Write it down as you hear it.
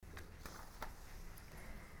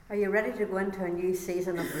Are you ready to go into a new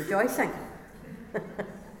season of rejoicing?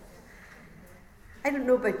 I don't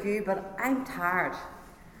know about you, but I'm tired.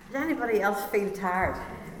 Does anybody else feel tired?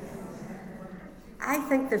 I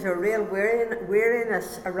think there's a real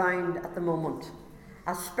weariness around at the moment,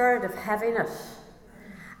 a spirit of heaviness.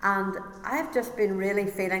 And I've just been really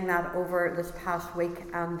feeling that over this past week.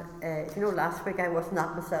 And last week I wasn't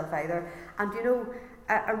at myself either. And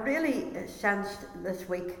I really sensed this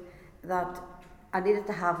week that I needed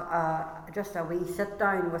to have just a wee sit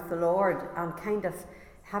down with the Lord and kind of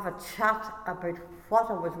have a chat about what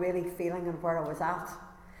I was really feeling and where I was at.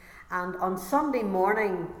 And on Sunday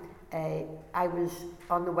morning, I was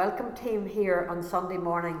on the welcome team here on Sunday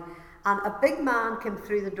morning, and a big man came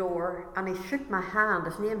through the door and he shook my hand.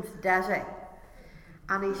 His name's Desi.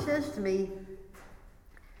 And he says to me,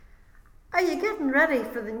 "Are you getting ready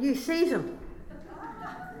for the new season?"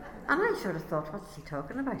 And I sort of thought, what's he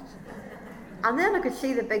talking about? And then I could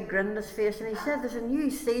see the big grin on his face, and he said, "There's a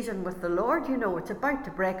new season with the Lord, it's about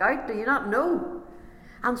to break out, do you not know?"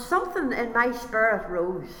 And something in my spirit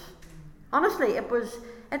rose. Honestly, it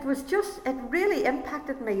really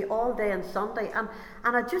impacted me all day on Sunday, and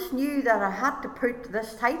I just knew that I had to put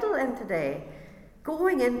this title in today,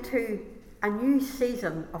 going into a new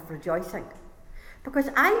season of rejoicing.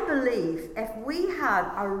 Because I believe if we had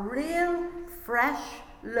a real fresh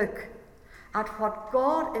look at what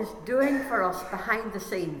God is doing for us behind the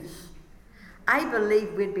scenes, I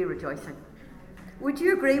believe we'd be rejoicing. Would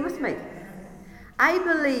you agree with me? I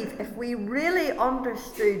believe if we really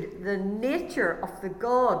understood the nature of the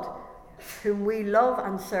God whom we love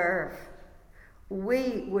and serve,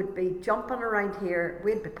 we would be jumping around here,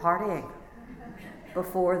 we'd be partying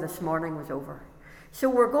before this morning was over. So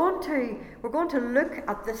we're going to look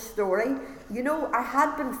at this story. I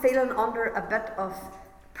had been feeling under a bit of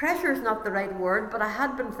pressure, is not the right word, but I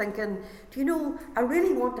had been thinking, I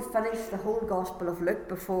really want to finish the whole Gospel of Luke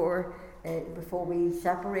before we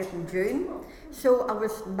separate in June. So I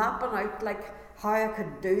was mapping out how I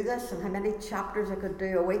could do this and how many chapters I could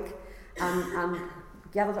do a week and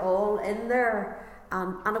get it all in there.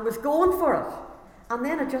 And I was going for it. And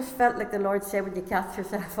then I just felt like the Lord said, "When you catch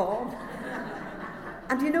yourself on."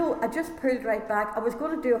 And I just pulled right back. I was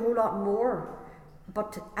going to do a whole lot more,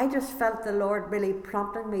 but I just felt the Lord really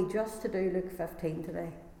prompting me just to do Luke 15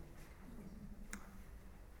 today.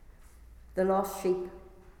 The lost sheep,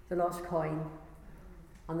 the lost coin,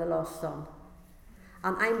 and the lost son.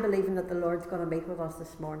 And I'm believing that the Lord's going to meet with us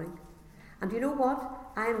this morning. And you know what?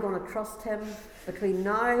 I'm going to trust him between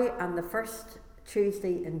now and the first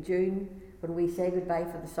Tuesday in June, when we say goodbye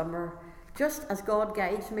for the summer, just as God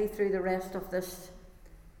guides me through the rest of this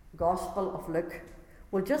Gospel of Luke.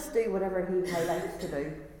 We'll just do whatever he highlights to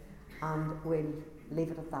do, and we'll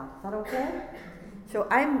leave it at that. Is that okay? So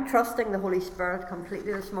I'm trusting the Holy Spirit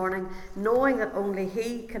completely this morning, knowing that only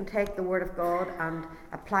he can take the Word of God and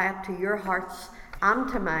apply it to your hearts and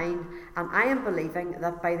to mine. And I am believing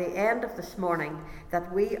that by the end of this morning,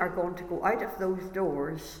 that we are going to go out of those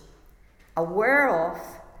doors aware of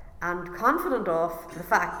and confident of the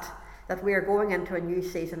fact that we are going into a new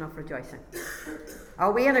season of rejoicing.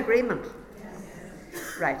 Are we in agreement?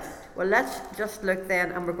 Yes. Right. Well, let's just look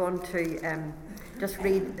then, and we're going to just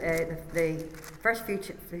read the first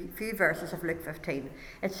few verses of Luke 15.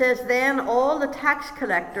 It says, "Then all the tax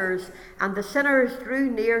collectors and the sinners drew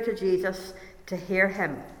near to Jesus to hear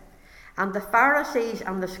him. And the Pharisees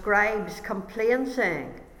and the scribes complained,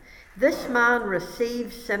 saying, 'This man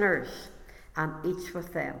receives sinners and eats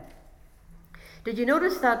with them.'" Did you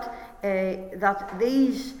notice that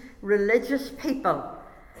these religious people,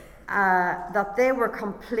 that they were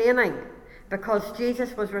complaining because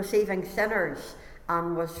Jesus was receiving sinners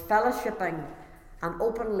and was fellowshipping and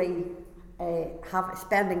openly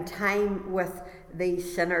spending time with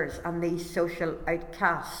these sinners and these social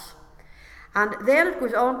outcasts? And then it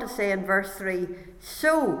goes on to say in verse 3,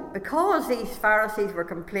 "So, because these Pharisees were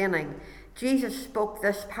complaining, Jesus spoke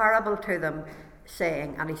this parable to them,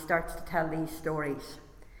 saying," and he starts to tell these stories.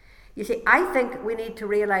 You see, I think we need to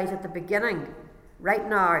realise at the beginning, right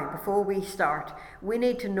now, before we start, we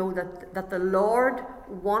need to know that the Lord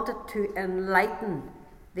wanted to enlighten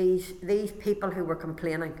these people who were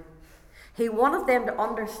complaining. He wanted them to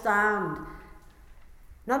understand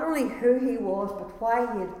not only who he was, but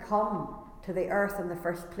why he had come to the earth in the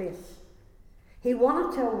first place. He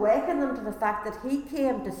wanted to awaken them to the fact that he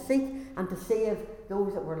came to seek and to save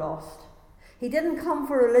those that were lost. He didn't come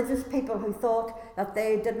for religious people who thought that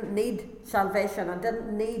they didn't need salvation and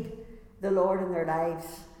didn't need the Lord in their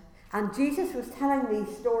lives. And Jesus was telling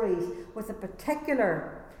these stories with a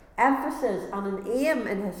particular emphasis and an aim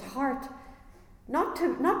in his heart, Not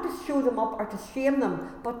to show them up or to shame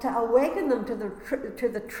them, but to awaken them to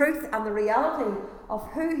the truth and the reality of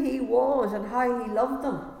who he was and how he loved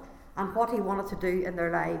them and what he wanted to do in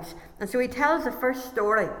their lives. And so he tells the first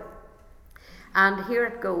story. And here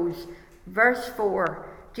it goes. Verse 4.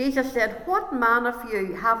 Jesus said, "What man of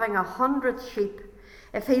you, having 100 sheep,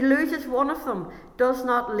 if he loses one of them, does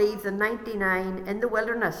not leave the 99 in the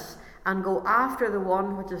wilderness and go after the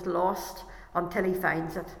one which is lost until he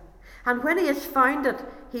finds it? And when he has found it,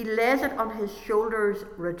 he lays it on his shoulders,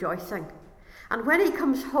 rejoicing. And when he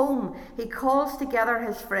comes home, he calls together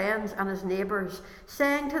his friends and his neighbours,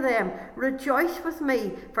 saying to them, 'Rejoice with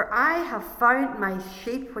me, for I have found my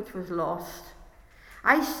sheep which was lost.'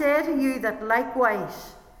 I say to you that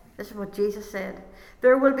likewise," this is what Jesus said,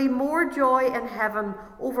 "there will be more joy in heaven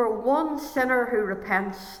over one sinner who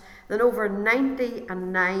repents than over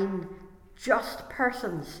 99 just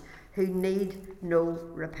persons who need no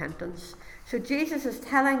repentance." So Jesus is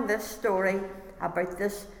telling this story about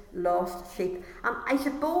this lost sheep. And I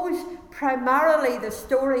suppose primarily the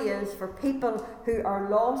story is for people who are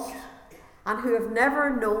lost and who have never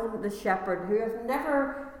known the shepherd, who have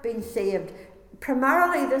never been saved.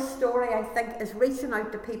 Primarily this story, I think, is reaching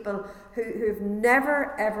out to people who've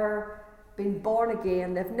never ever been born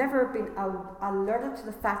again. They've never been alerted to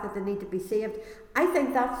the fact that they need to be saved. I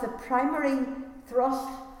think that's the primary thrust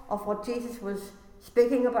of what Jesus was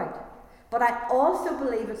speaking about. But I also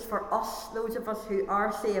believe it's for us, those of us who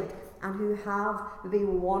are saved and who have maybe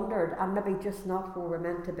wandered and maybe just not where we're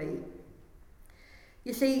meant to be.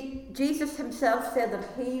 You see, Jesus himself said that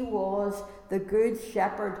he was the good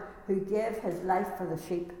shepherd who gave his life for the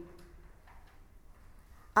sheep.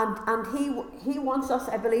 And he wants us,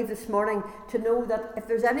 I believe, this morning to know that if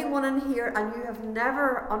there's anyone in here and you have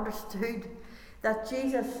never understood that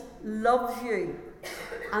Jesus loves you,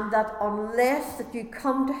 and that unless that you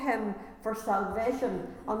come to him for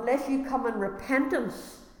salvation, unless you come in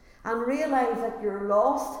repentance and realise that you're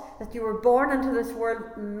lost, that you were born into this world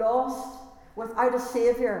lost, without a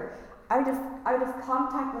saviour, out of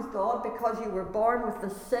contact with God because you were born with the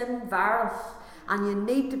sin virus, and you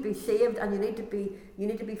need to be saved, and you need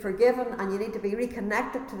to be forgiven, and you need to be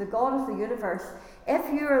reconnected to the God of the universe.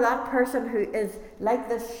 If you are that person who is like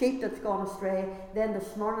this sheep that's gone astray, then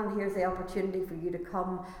this morning here's the opportunity for you to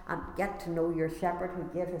come and get to know your shepherd who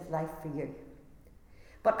gave his life for you.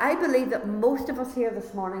 But I believe that most of us here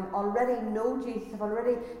this morning already know Jesus, have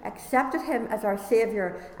already accepted him as our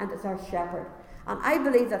saviour and as our shepherd. And I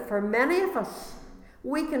believe that for many of us,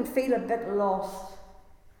 we can feel a bit lost,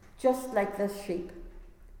 just like this sheep.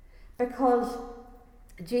 Because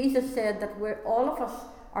Jesus said that all of us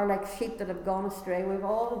are like sheep that have gone astray. We've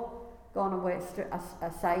all gone away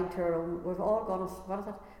aside to our own. We've all gone, what is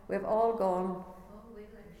it? We've all gone,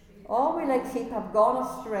 all we like sheep have gone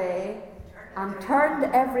astray and turned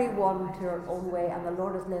everyone to our own way, and the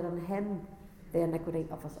Lord has laid on him the iniquity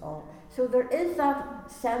of us all. So there is that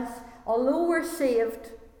sense, although we're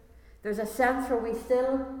saved, there's a sense where we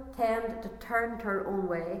still tend to turn to our own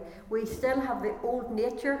way. We still have the old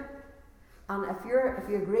nature, and if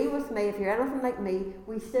you agree with me, if you're anything like me,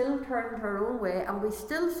 we still turn to our own way, and we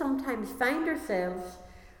still sometimes find ourselves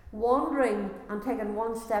wandering and taking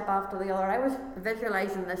one step after the other. I was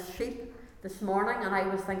visualising this sheep this morning, and I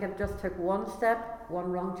was thinking it just took one step,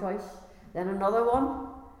 one wrong choice, then another one,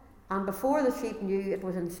 and before the sheep knew, it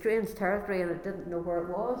was in strange territory and it didn't know where it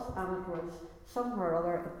was, and it was somewhere or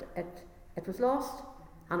other, it was lost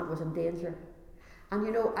and it was in danger. And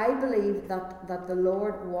you know, I believe that the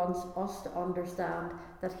Lord wants us to understand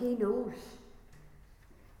that he knows.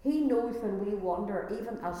 He knows when we wander,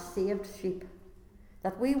 even as saved sheep,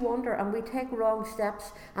 that we wander and we take wrong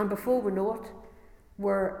steps, and before we know it,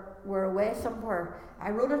 we're away somewhere.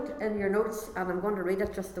 I wrote it in your notes, and I'm going to read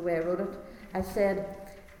it just the way I wrote it. I said,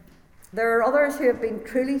 "There are others who have been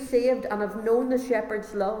truly saved and have known the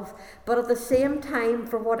shepherd's love, but at the same time,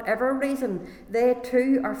 for whatever reason, they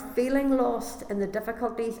too are feeling lost in the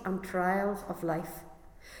difficulties and trials of life.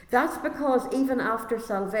 That's because even after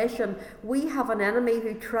salvation, we have an enemy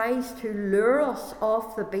who tries to lure us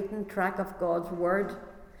off the beaten track of God's word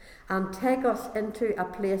and take us into a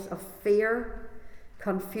place of fear,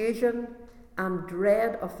 confusion, and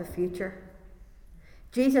dread of the future.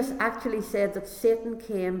 Jesus actually said that Satan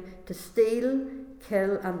came to steal,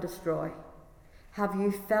 kill, and destroy. Have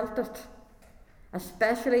you felt it?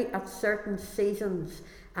 Especially at certain seasons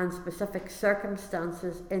and specific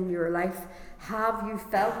circumstances in your life. Have you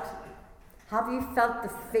felt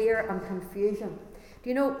the fear and confusion? Do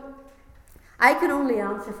you know, I can only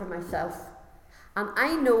answer for myself. And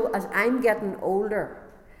I know as I'm getting older,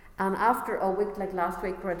 and after a week like last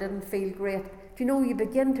week where I didn't feel great, do Do you know, you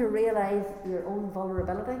begin to realise your own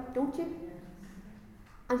vulnerability, don't you?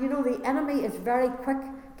 And you know, the enemy is very quick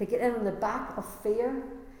to get in the back of fear.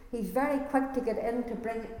 He's very quick to get in to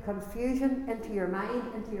bring confusion into your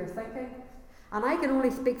mind, into your thinking. And I can only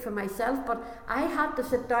speak for myself, but I had to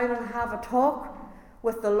sit down and have a talk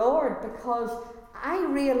with the Lord, because I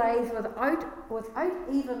realised without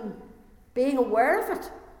even being aware of it,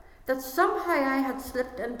 that somehow I had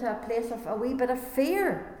slipped into a place of a wee bit of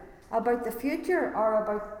fear about the future, or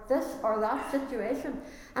about this or that situation.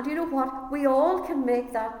 And you know what? We all can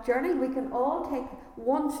make that journey. We can all take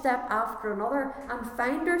one step after another and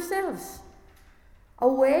find ourselves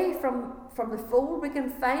away from the fold. We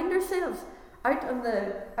can find ourselves out in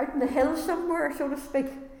the hills somewhere, so to speak.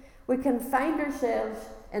 We can find ourselves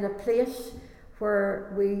in a place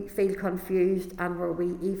where we feel confused and where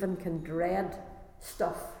we even can dread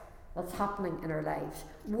stuff that's happening in our lives.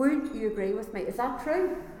 Would you agree with me? Is that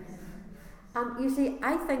true? And you see,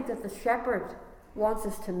 I think that the shepherd wants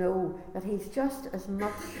us to know that he's just as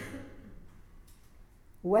much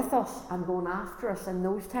with us and going after us in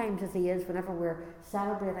those times as he is whenever we're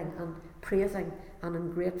celebrating and praising and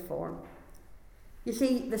in great form. You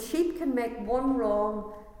see, the sheep can make one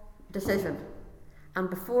wrong decision, and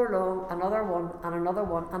before long another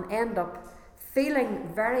one, and end up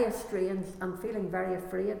feeling very estranged and feeling very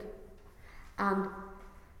afraid.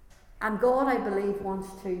 And God, I believe, wants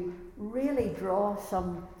to really draw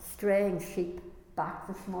some straying sheep back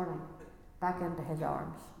this morning, back into his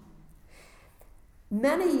arms.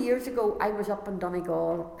 Many years ago, I was up in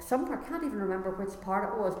Donegal, somewhere, I can't even remember which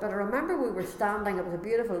part it was, but I remember we were standing, it was a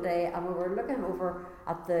beautiful day, and we were looking over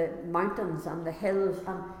at the mountains and the hills,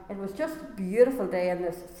 and it was just a beautiful day, and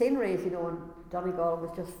the scenery, as you know, in Donegal was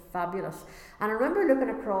just fabulous. And I remember looking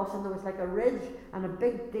across, and there was like a ridge and a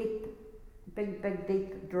big deep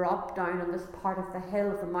drop down on this part of the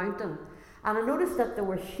hill of the mountain. And I noticed that there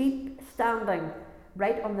were sheep standing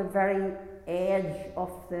right on the very edge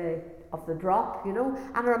of the drop, you know.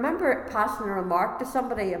 And I remember passing a remark to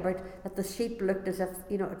somebody about that the sheep looked as if,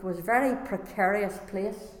 you know, it was a very precarious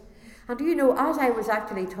place. And do you know, as I was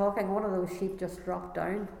actually talking, one of those sheep just dropped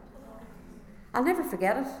down. I'll never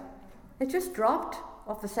forget it. It just dropped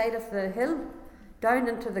off the side of the hill down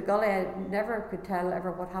into the gully. I never could tell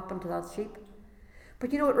ever what happened to that sheep.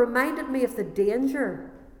 But you know, it reminded me of the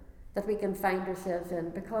danger that we can find ourselves in,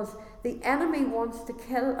 because the enemy wants to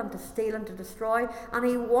kill and to steal and to destroy, and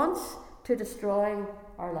he wants to destroy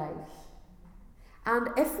our lives. And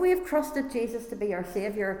if we have trusted Jesus to be our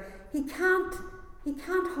Saviour, he can't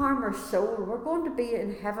harm our soul. We're going to be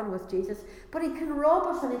in heaven with Jesus, but he can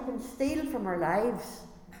rob us and he can steal from our lives.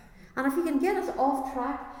 And if he can get us off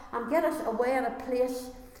track and get us away in a place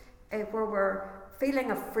where we're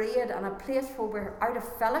feeling afraid, and a place where we're out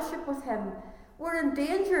of fellowship with him, we're in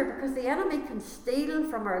danger, because the enemy can steal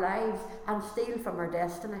from our lives and steal from our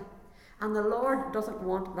destiny. And the Lord doesn't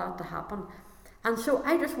want that to happen. And so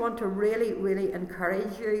I just want to really, really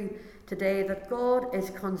encourage you today that God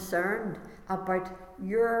is concerned about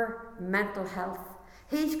your mental health.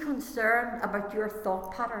 He's concerned about your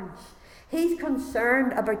thought patterns. He's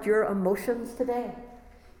concerned about your emotions today.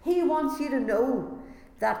 He wants you to know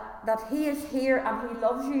that he is here and he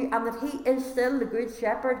loves you, and that he is still the good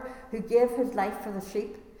shepherd who gave his life for the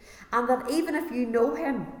sheep. And that even if you know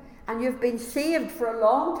him and you've been saved for a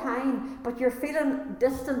long time, but you're feeling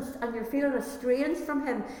distanced and you're feeling estranged from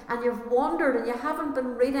him, and you've wandered and you haven't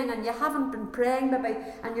been reading and you haven't been praying maybe,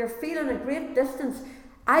 and you're feeling a great distance,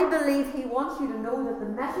 I believe he wants you to know that the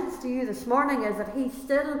message to you this morning is that he's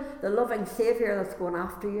still the loving Saviour that's going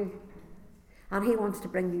after you, and he wants to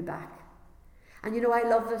bring you back. And you know, I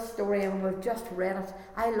love this story, and we've just read it.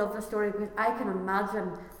 I love the story because I can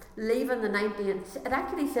imagine leaving the 90, and it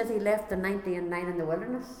actually says he left the 90 and 9 in the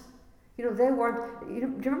wilderness. You know, they weren't, do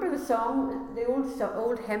you remember the song, the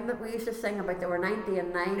old hymn that we used to sing about there were 90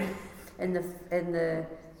 and 9 in the,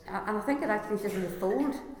 and I think it actually says in the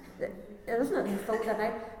fold, isn't it, in the fold that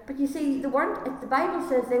night? But you see, the Bible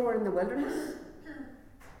says they were in the wilderness.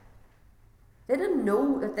 They didn't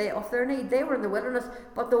know that of their need. They were in the wilderness,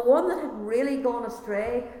 but the one that had really gone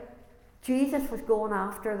astray, Jesus was going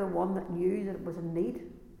after the one that knew that it was in need.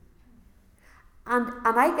 And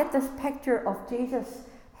I get this picture of Jesus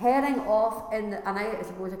heading off and I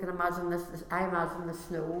suppose I can imagine this. I imagine the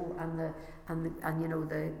snow and you know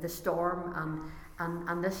the storm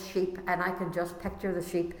and this sheep, and I can just picture the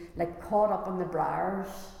sheep like caught up in the briars.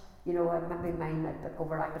 You know, maybe mine a bit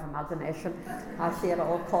overactive imagination. I see it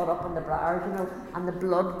all caught up in the briars, you know, and the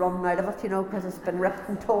blood running out of it, you know, because it's been ripped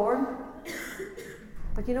and torn.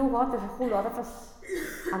 But you know what? There's a whole lot of us,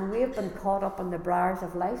 and we have been caught up in the briars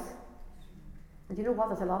of life. And you know what?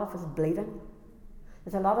 There's a lot of us bleeding.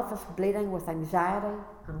 There's a lot of us bleeding with anxiety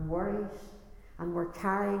and worries, and we're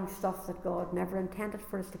carrying stuff that God never intended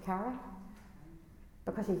for us to carry,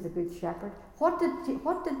 because He's the Good Shepherd.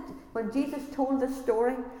 When Jesus told this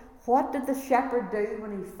story, what did the shepherd do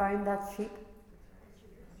when he found that sheep?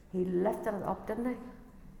 He lifted it up, didn't he?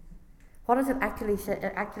 What does it actually say?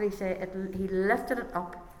 It actually says he lifted it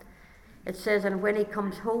up. It says, and when he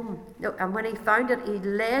comes home, and when he found it, he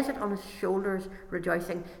lays it on his shoulders,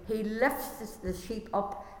 rejoicing. He lifts the sheep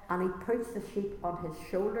up, and he puts the sheep on his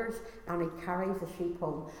shoulders, and he carries the sheep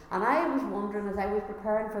home. And I was wondering, as I was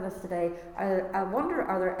preparing for this today, I wonder,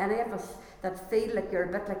 are there any of us that feel like you're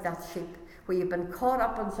a bit like that sheep, where you've been caught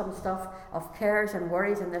up in some stuff of cares and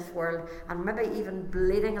worries in this world, and maybe even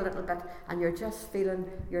bleeding a little bit, and you're just feeling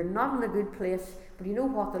you're not in a good place. But you know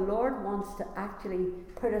what? The Lord wants to actually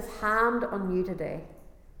put His hand on you today.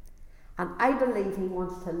 And I believe He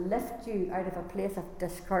wants to lift you out of a place of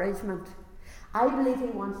discouragement. I believe He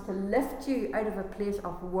wants to lift you out of a place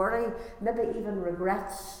of worry, maybe even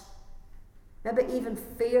regrets, maybe even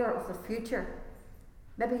fear of the future,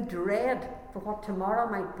 maybe dread for what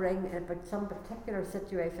tomorrow might bring about some particular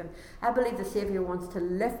situation. I believe the Saviour wants to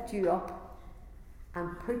lift you up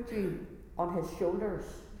and put you on His shoulders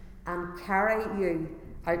and carry you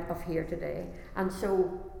out of here today. And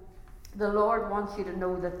so the Lord wants you to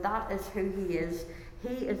know that that is who He is.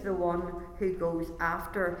 He is the one who goes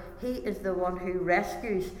after. He is the one who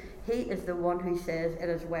rescues. He is the one who says it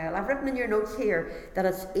is well. I've written in your notes here that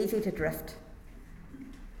it's easy to drift.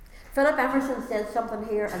 Philip Emerson said something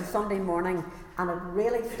here on Sunday morning, and it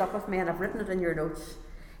really stuck with me, and I've written it in your notes.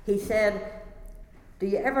 He said, do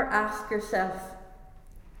you ever ask yourself,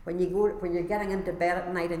 when you're getting into bed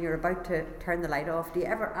at night and you're about to turn the light off, do you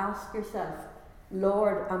ever ask yourself,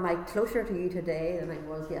 Lord, am I closer to you today than I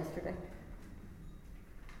was yesterday?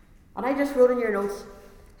 And I just wrote in your notes,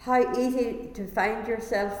 how easy to find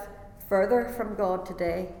yourself further from God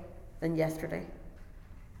today than yesterday.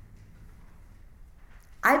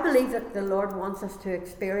 I believe that the Lord wants us to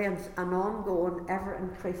experience an ongoing,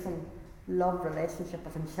 ever-increasing love relationship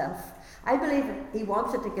with Himself. I believe that He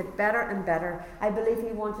wants it to get better and better. I believe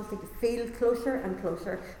He wants us to feel closer and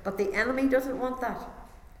closer, but the enemy doesn't want that.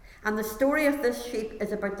 And the story of this sheep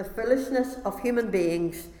is about the foolishness of human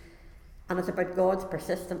beings, and it's about God's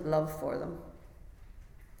persistent love for them.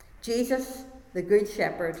 Jesus, the Good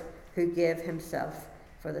Shepherd, who gave Himself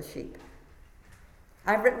for the sheep.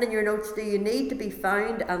 I've written in your notes, do you need to be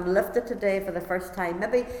found and lifted today for the first time?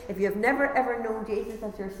 Maybe if you've never ever known Jesus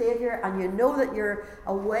as your Saviour, and you know that you're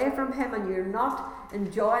away from Him and you're not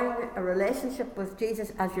enjoying a relationship with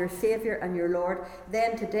Jesus as your Saviour and your Lord,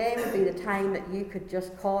 then today would be the time that you could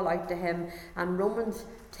just call out to Him. And Romans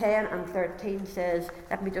 10 and 13 says,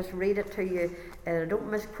 let me just read it to you. Don't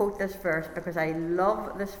misquote this verse, because I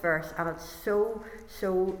love this verse, and it's so,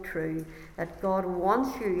 so true, that God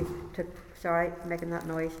wants you to, making that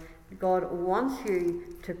noise. God wants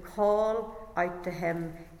you to call out to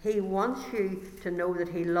Him. He wants you to know that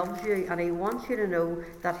He loves you, and He wants you to know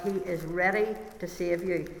that He is ready to save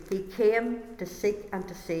you. He came to seek and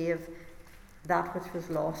to save that which was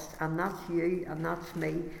lost, and that's you and that's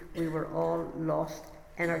me. We were all lost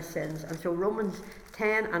in our sins. And so Romans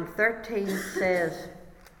 10 and 13 says,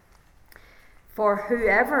 for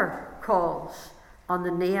whoever calls on the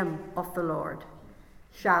name of the Lord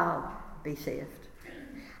shall be saved.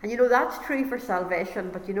 And you know, that's true for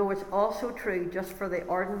salvation, but you know, it's also true just for the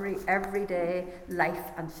ordinary, everyday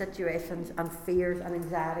life and situations and fears and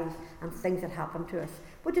anxieties and things that happen to us.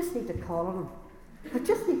 We just need to call on Him. We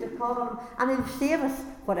just need to call on Him, and He'll save us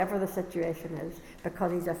whatever the situation is,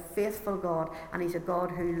 because He's a faithful God, and He's a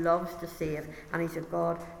God who loves to save, and He's a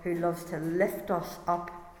God who loves to lift us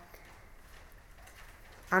up.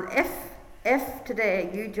 And if today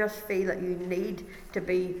you just feel that you need to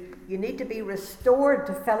be restored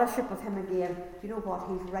to fellowship with Him again, you know what?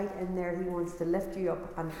 He's right in there. He wants to lift you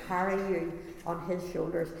up and carry you on His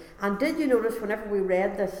shoulders. And did you notice, whenever we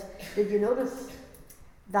read this, did you notice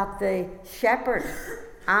that the shepherd,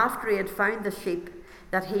 after he had found the sheep,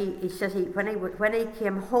 that he says when he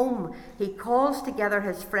came home, he calls together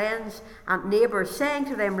his friends and neighbours, saying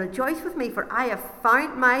to them, rejoice with me, for I have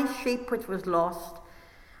found my sheep which was lost.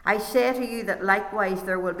 I say to you that likewise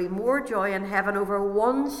there will be more joy in heaven over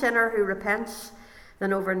one sinner who repents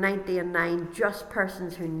than over 99 just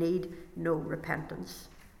persons who need no repentance.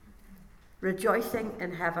 Rejoicing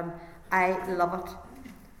in heaven. I love it.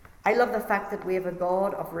 I love the fact that we have a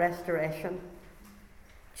God of restoration.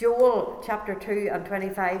 Joel chapter 2 and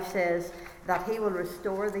 25 says that He will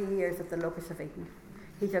restore the years of the locusts have eaten.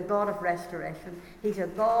 He's a God of restoration. He's a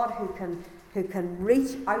God who can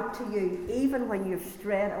reach out to you even when you've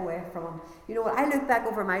strayed away from him. You know, I look back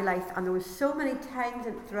over my life, and there was so many times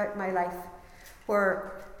throughout my life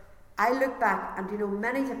where I look back, and you know,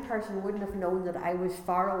 many a person wouldn't have known that I was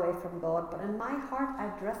far away from God, but in my heart I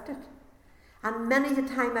drifted. And many a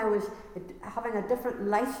time I was having a different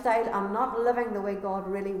lifestyle and not living the way God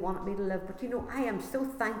really wanted me to live. But you know, I am so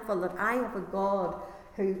thankful that I have a God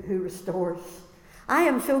who restores. I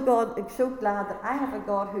am so glad that I have a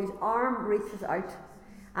God whose arm reaches out,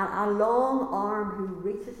 and a long arm who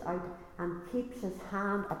reaches out and keeps his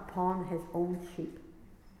hand upon his own sheep.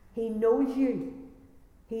 He knows you.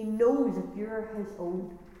 He knows that you're his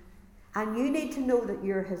own. And you need to know that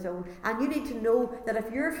you're his own. And you need to know that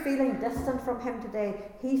if you're feeling distant from him today,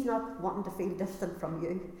 he's not wanting to feel distant from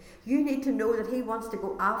you. You need to know that he wants to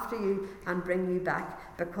go after you and bring you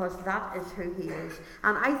back, because that is who he is.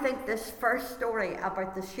 And I think this first story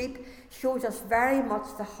about the sheep shows us very much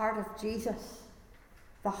the heart of Jesus,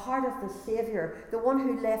 the heart of the Saviour, the one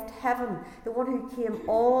who left heaven, the one who came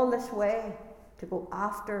all this way to go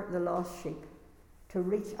after the lost sheep, to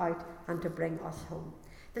reach out and to bring us home.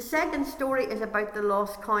 The second story is about the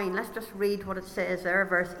lost coin. Let's just read what it says there,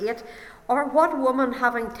 verse 8. Or what woman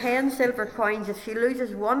having 10 silver coins, if she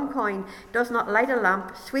loses one coin, does not light a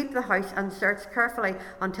lamp, sweep the house, and search carefully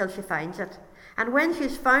until she finds it? And when she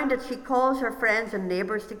has found it, she calls her friends and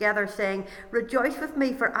neighbours together, saying, Rejoice with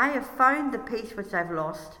me, for I have found the piece which I've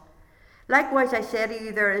lost. Likewise I say to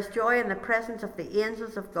you, there is joy in the presence of the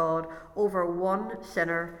angels of God over one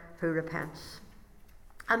sinner who repents.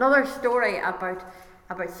 Another story about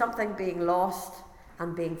something being lost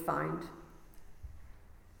and being found.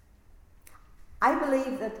 I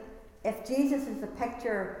believe that if Jesus is the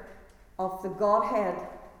picture of the Godhead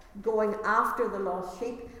going after the lost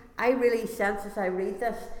sheep, I really sense as I read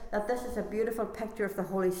this that this is a beautiful picture of the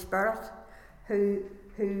Holy Spirit who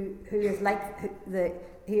is like the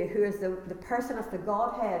person of the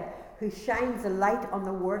Godhead who shines the light on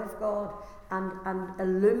the Word of God and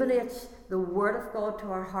illuminates the Word of God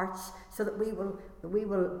to our hearts, so that we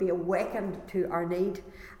will be awakened to our need.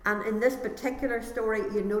 And in this particular story,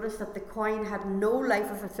 you notice that the coin had no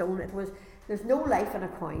life of its own. There's no life in a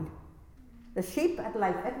coin. The sheep had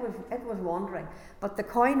life; it was wandering, but the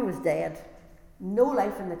coin was dead. No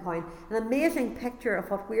life in the coin. An amazing picture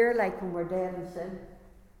of what we're like when we're dead in sin.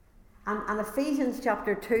 And Ephesians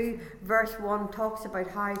chapter 2 verse 1 talks about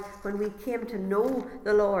how when we came to know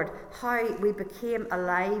the Lord, how we became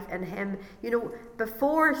alive in him. You know,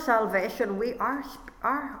 before salvation, our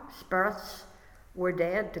spirits were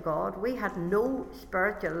dead to God. We had no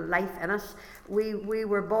spiritual life in us. We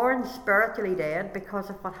were born spiritually dead because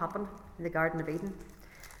of what happened in the Garden of Eden.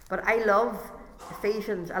 But I love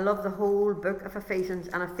Ephesians. I love the whole book of Ephesians.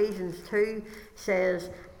 And Ephesians 2 says,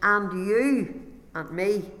 And you and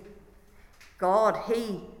me, God,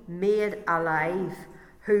 he made alive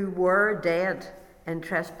who were dead in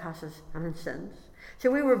trespasses and in sins.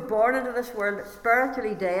 So we were born into this world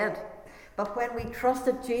spiritually dead. But when we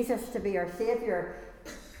trusted Jesus to be our Saviour,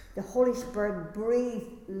 the Holy Spirit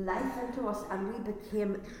breathed life into us and we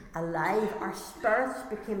became alive. Our spirits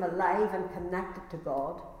became alive and connected to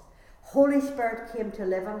God. Holy Spirit came to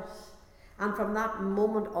live in us. And from that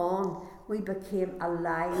moment on, we became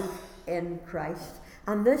alive in Christ.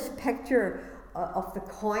 And this picture of the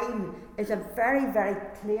coin is a very, very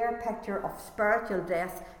clear picture of spiritual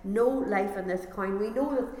death. No life in this coin. We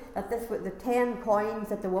know that the 10 coins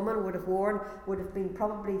that the woman would have worn would have been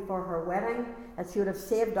probably for her wedding, that she would have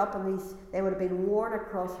saved up, and they would have been worn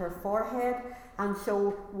across her forehead. And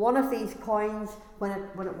so one of these coins,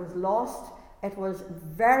 when it was lost, it was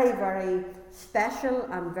very, very special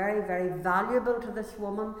and very, very valuable to this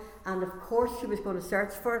woman. And of course she was going to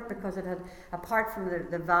search for it, because it had, apart from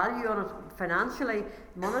the value on it financially,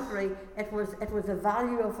 monetary, it was the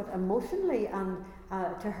value of it emotionally and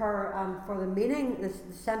to her, and for the meaning, the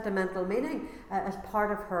sentimental meaning, as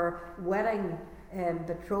part of her wedding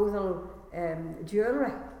betrothal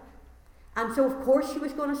jewellery. And so of course she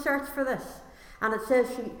was going to search for this. And it says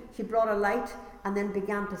she brought a light and then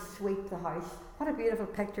began to sweep the house. What a beautiful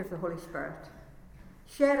picture of the Holy Spirit.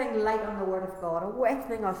 Shedding light on the Word of God,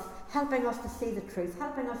 awakening us, helping us to see the truth,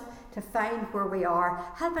 helping us to find where we are,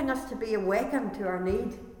 helping us to be awakened to our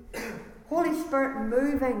need. Holy Spirit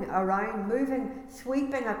moving around,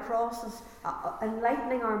 sweeping across us,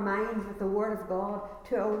 enlightening our minds with the Word of God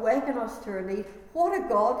to awaken us to our need. What a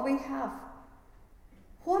God we have.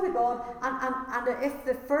 What a God. And if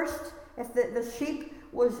the sheep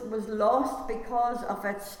was lost because of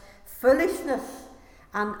its foolishness,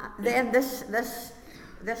 and then this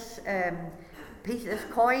this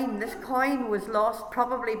coin was lost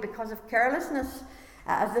probably because of carelessness,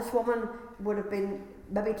 as this woman would have been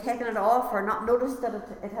maybe taken it off or not noticed that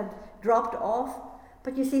it had dropped off.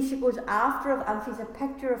 But you see, she goes after it, and she's a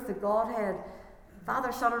picture of the Godhead.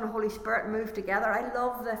 Father, Son, and Holy Spirit move together. I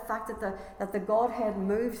love the fact that the Godhead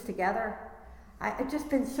moves together. I've just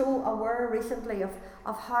been so aware recently of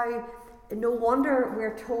how no wonder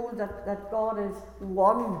we're told that God is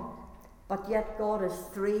one, but yet God is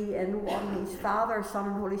three in one. He's Father, Son,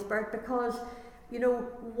 and Holy Spirit, because, you know,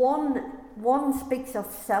 one speaks of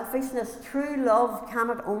selfishness. True love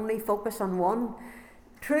cannot only focus on one.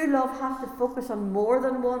 True love has to focus on more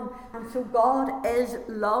than one. And so God is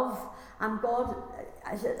love. And God,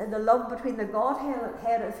 the love between the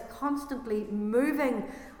Godhead is constantly moving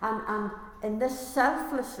and in this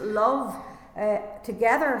selfless love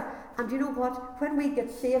together. And you know what? When we get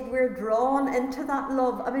saved, we're drawn into that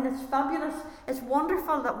love. I mean, it's fabulous. It's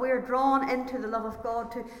wonderful that we're drawn into the love of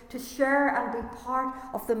God to share and be part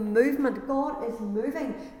of the movement. God is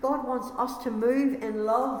moving. God wants us to move in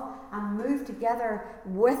love and move together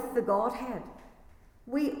with the Godhead.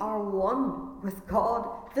 We are one with God.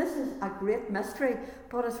 This is a great mystery,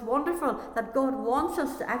 but it's wonderful that God wants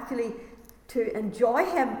us to actually to enjoy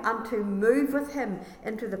him and to move with him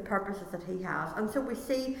into the purposes that he has. And so we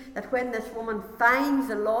see that when this woman finds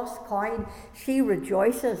the lost coin, she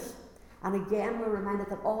rejoices. And again, we're reminded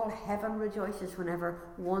that all heaven rejoices whenever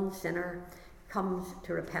one sinner comes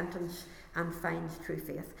to repentance and finds true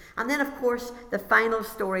faith. And then, of course, the final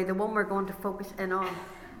story, the one we're going to focus in on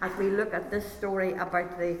as we look at this story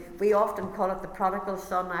about we often call it the prodigal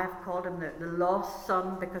son. I've called him the lost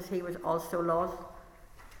son because he was also lost.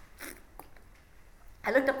 I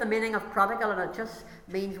looked up the meaning of prodigal, and it just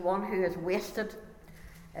means one who has wasted.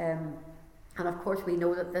 And of course we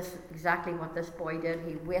know that this is exactly what this boy did.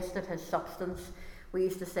 He wasted his substance. We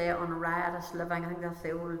used to say on riotous living. I think that's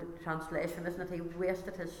the old translation, isn't it? He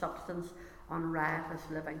wasted his substance on riotous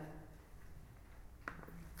living.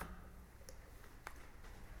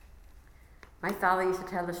 My father used to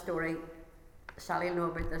tell the story, Sally will know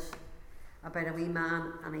about this, about a wee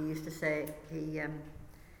man, and he used to say he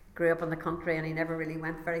grew up in the country and he never really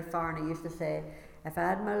went very far, and he used to say, if I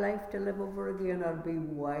had my life to live over again, I'd be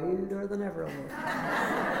wilder than ever I was.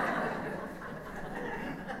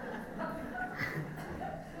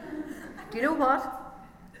 Do you know what?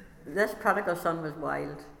 This prodigal son was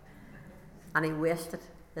wild and he wasted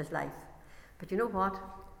his life. But you know what?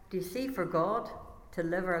 Do you see, for God, to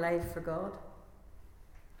live our lives for God,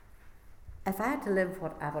 if I had to live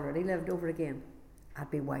what I've already lived over again, I'd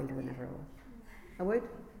be wilder than ever I was. I would.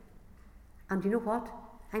 And you know what?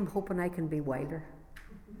 I'm hoping I can be wilder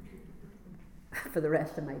for the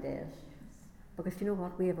rest of my days. Because you know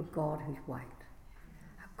what? We have a God who's wild.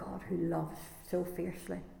 A God who loves so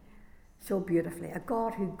fiercely, so beautifully. A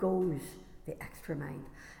God who goes the extra mile.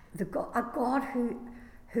 A God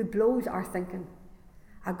who blows our thinking.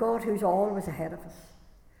 A God who's always ahead of us.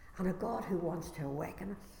 And a God who wants to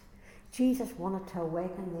awaken us. Jesus wanted to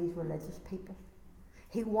awaken these religious people.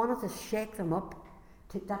 He wanted to shake them up,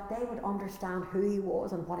 that they would understand who he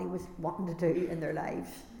was and what he was wanting to do in their lives.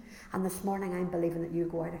 And this morning I'm believing that you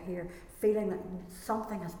go out of here feeling that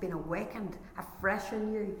something has been awakened afresh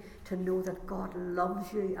in you, to know that God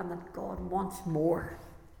loves you and that God wants more.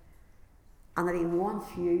 And that he wants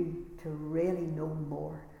you to really know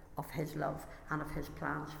more of his love and of his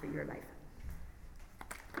plans for your life.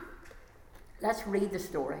 Let's read the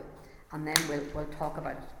story and then we'll talk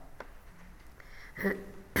about it.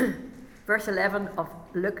 Verse 11 of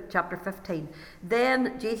Luke chapter 15.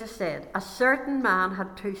 Then Jesus said, a certain man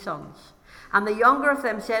had 2 sons, and the younger of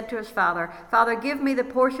them said to his father, Father, give me the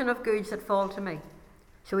portion of goods that fall to me.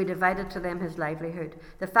 So he divided to them his livelihood.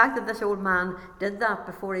 The fact that this old man did that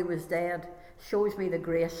before he was dead shows me the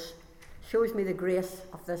grace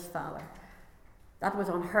of this father. That was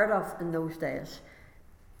unheard of in those days.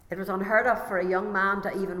 It was unheard of for a young man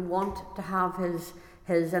to even want to have his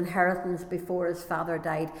inheritance before his father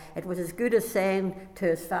died. It was as good as saying to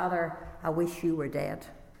his father, I wish you were dead,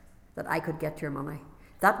 that I could get your money.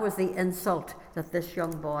 That was the insult that this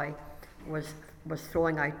young boy was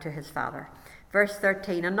throwing out to his father. Verse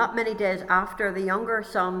 13, and not many days after, the younger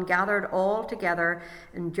son gathered all together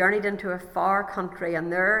and journeyed into a far country,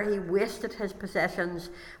 and there he wasted his possessions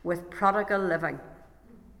with prodigal living,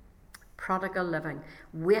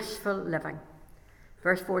 wasteful living.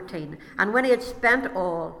 Verse 14, and when he had spent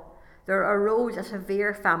all, there arose a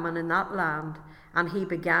severe famine in that land, and he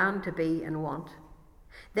began to be in want.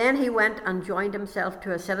 Then he went and joined himself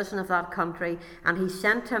to a citizen of that country, and he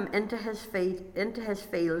sent him into his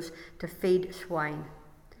fields to feed swine.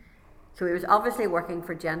 So he was obviously working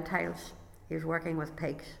for Gentiles. He was working with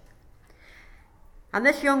pigs. And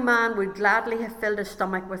this young man would gladly have filled his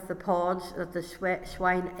stomach with the pods that the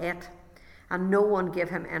swine ate, and no one gave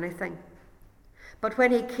him anything. But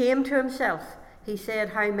when he came to himself, he said,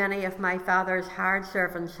 "How many of my father's hired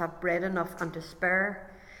servants have bread enough and to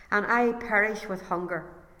spare, and I perish with hunger?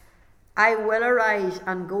 I will arise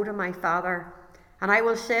and go to my father, and I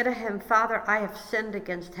will say to him, Father, I have sinned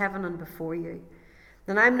against heaven and before you.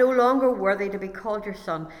 Then I am no longer worthy to be called your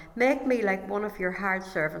son. Make me like one of your hired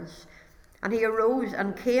servants." And he arose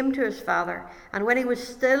and came to his father. And when he was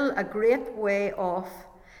still a great way off,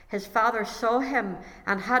 his father saw him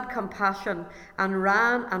and had compassion, and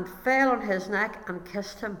ran and fell on his neck and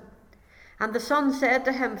kissed him. And the son said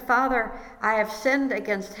to him, "Father, I have sinned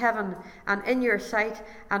against heaven and in your sight,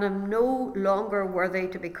 and am no longer worthy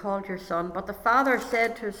to be called your son." But the father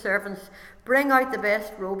said to his servants, "Bring out the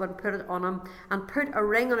best robe and put it on him, and put a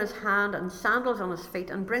ring on his hand and sandals on his feet,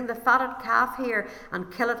 and bring the fatted calf here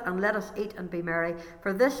and kill it, and let us eat and be merry.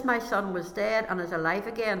 For this my son was dead and is alive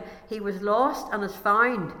again. He was lost and is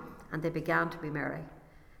found." And they began to be merry.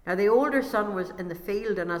 Now the older son was in the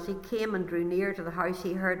field, and as he came and drew near to the house,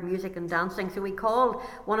 he heard music and dancing. So he called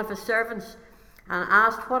one of his servants and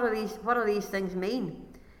asked, What do these things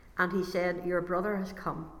mean?" And he said, "Your brother has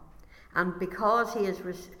come, and because he has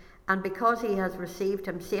received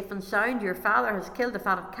him safe and sound, your father has killed the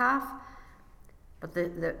fatted calf." But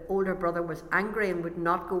the older brother was angry and would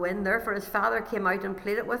not go in. Therefore his father came out and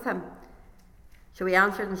pleaded with him. So he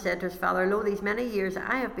answered and said to his father, "Lo, these many years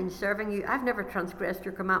I have been serving you. I've never transgressed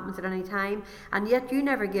your commandments at any time, and yet you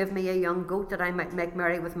never give me a young goat that I might make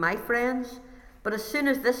merry with my friends. But as soon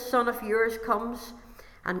as this son of yours comes,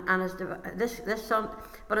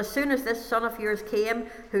 but as soon as this son of yours came,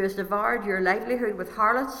 who has devoured your livelihood with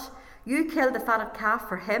harlots, you killed the fatted calf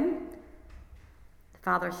for him." The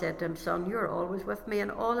father said to him, "Son, you are always with me,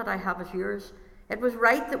 and all that I have is yours. It was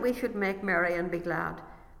right that we should make merry and be glad.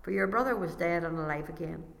 For your brother was dead and alive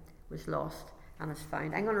again, was lost and is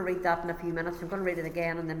found." I'm going to read that in a few minutes. I'm going to read it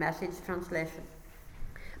again in the Message translation.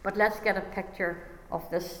 But let's get a picture of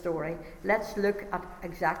this story. Let's look at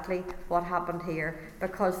exactly what happened here,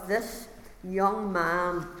 because this young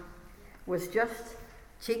man was just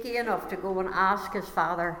cheeky enough to go and ask his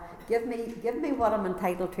father, give me what I'm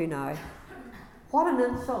entitled to now. What an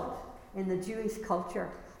insult in the Jewish culture.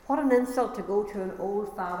 What an insult to go to an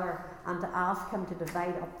old father and to ask him to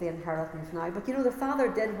divide up the inheritance now. But the father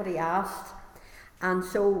did what he asked, and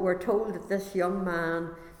so we're told that this young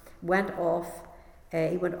man went off.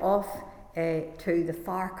 He went off to the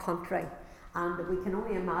far country, and we can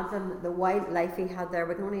only imagine the wild life he had there.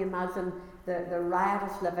 We can only imagine the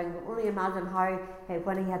riotous living. We can only imagine how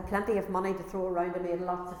when he had plenty of money to throw around and he had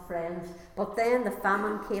lots of friends. But then the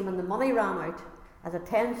famine came and the money ran out, as it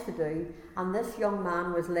tends to do, and this young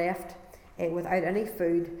man was left without any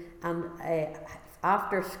food, and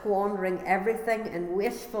after squandering everything in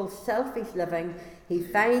wasteful, selfish living, he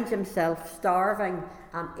finds himself starving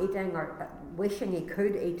and eating, or wishing he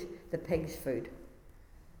could eat, the pig's food.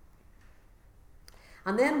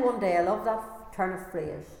 And then one day, I love that turn of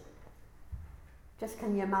phrase, just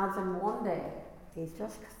can you imagine one day he's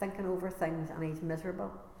just thinking over things and he's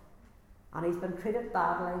miserable, and he's been treated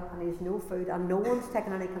badly, and he's no food, and no one's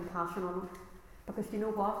taken any compassion on him. Because you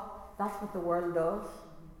know what? That's what the world does.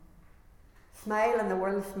 Smile and the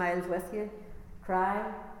world smiles with you.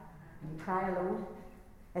 Cry and you cry alone.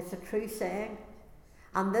 It's a true saying.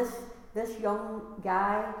 And this young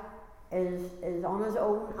guy is on his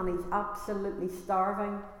own, and he's absolutely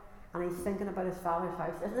starving, and he's thinking about his father's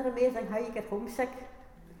house. Isn't it amazing how you get homesick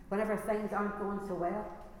whenever things aren't going so well?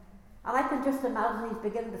 And I can just imagine he's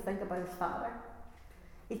beginning to think about his father.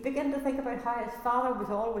 He's beginning to think about how his father was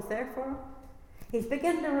always there for him. He's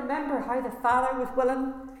beginning to remember how the father was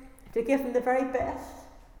willing to give him the very best.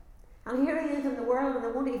 And here he is in the world, and they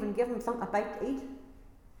won't even give him something about to eat.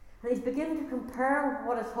 And he's beginning to compare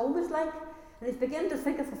what his home is like, and he's beginning to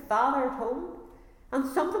think of the father at home. And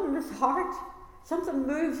something in his heart, something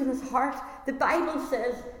moves in his heart. The Bible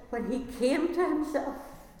says when he came to himself.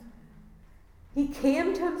 He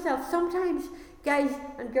came to himself. Sometimes, guys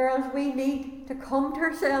and girls, we need to come to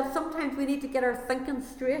ourselves. Sometimes we need to get our thinking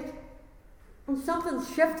straight. And something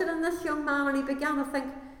shifted in this young man, and he began to think,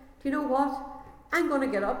 do you know what? I'm going to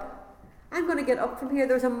get up. I'm going to get up from here.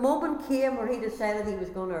 There's a moment came where he decided he was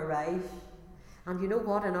going to arise. And you know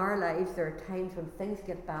what? In our lives, there are times when things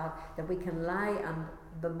get bad that we can lie and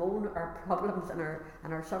bemoan our problems and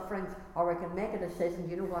our sufferings, or we can make a decision,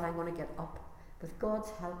 you know what? I'm going to get up. With God's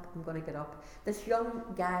help, I'm going to get up. This young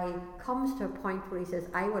guy comes to a point where he says,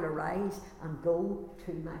 I will arise and go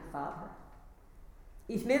to my father.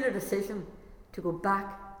 He's made a decision to go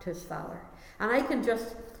back to his father. And I can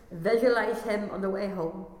just visualise him on the way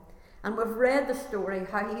home. And we've read the story,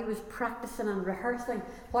 how he was practicing and rehearsing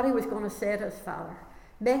what he was going to say to his father.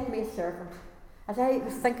 Make me a servant. As I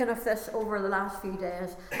was thinking of this over the last few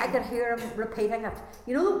days, I could hear him repeating it.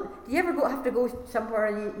 You know, do you ever have to go somewhere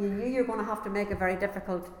and you knew you were going to have to make a very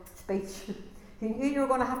difficult speech? You knew you were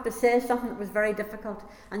going to have to say something that was very difficult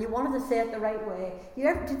and you wanted to say it the right way.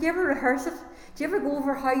 Did you ever rehearse it? Did you ever go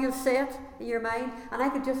over how you'll say it in your mind? And I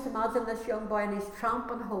could just imagine this young boy, and he's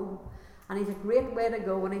tramping home, and he's a great way to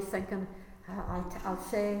go, and he's thinking, I'll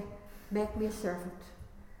say, make me a servant.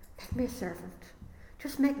 Make me a servant.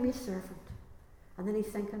 Just make me a servant. And then he's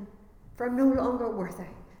thinking, for I'm no longer worthy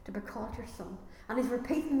to be called your son. And he's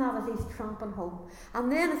repeating that as he's tramping home.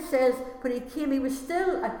 And then it says, when he came, he was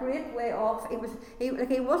still a great way off. He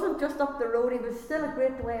wasn't just up the road, he was still a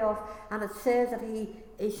great way off. And it says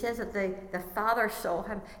that the father saw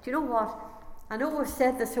him. Do you know what? I know we've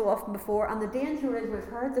said this so often before, and the danger is we've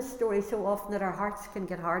heard this story so often that our hearts can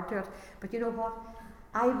get hard to it. But you know what?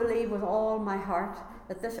 I believe with all my heart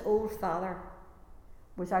that this old father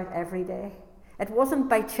was out every day. It wasn't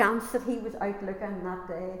by chance that he was out looking that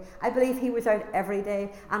day. I believe he was out every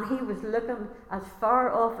day, and he was looking as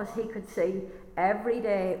far off as he could see every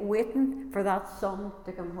day, waiting for that son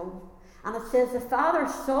to come home. And it says the father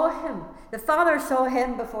saw him. The father saw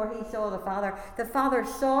him before he saw the father. The father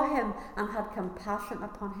saw him and had compassion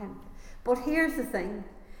upon him. But here's the thing.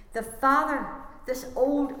 The father, this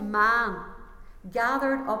old man,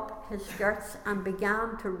 gathered up his skirts and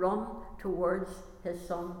began to run towards his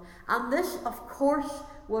son. And this, of course,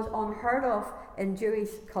 was unheard of in Jewish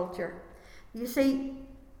culture. You see,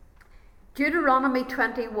 Deuteronomy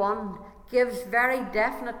 21 gives very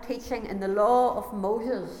definite teaching in the law of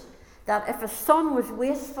Moses that if a son was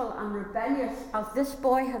wasteful and rebellious, as this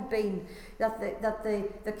boy had been, that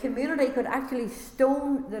the community could actually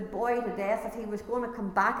stone the boy to death if he was going to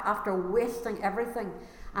come back after wasting everything.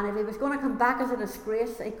 And if he was going to come back as a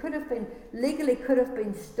disgrace, he could have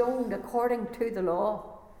been stoned according to the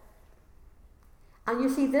law. And you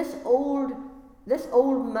see, this old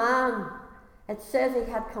man, it says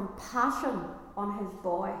he had compassion on his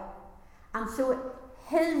boy. And so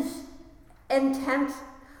his intent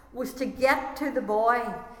was to get to the boy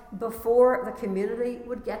before the community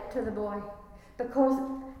would get to the boy. Because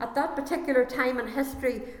at that particular time in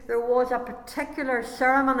history, there was a particular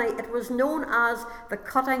ceremony. It was known as the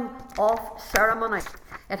cutting off ceremony.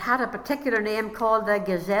 It had a particular name called the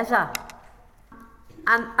Gezezah.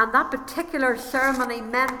 And that particular ceremony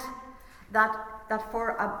meant that for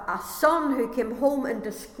a son who came home in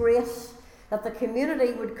disgrace, that the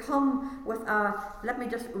community would come with let me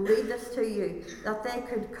just read this to you, that they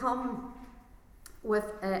could come with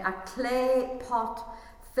a clay pot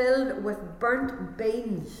filled with burnt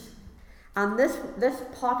beans. And this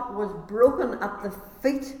pot was broken at the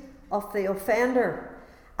feet of the offender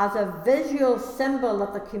as a visual symbol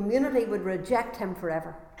that the community would reject him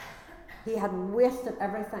forever. He had wasted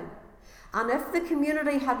everything. And if the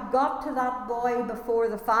community had got to that boy before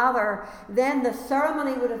the father, then the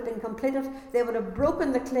ceremony would have been completed. They would have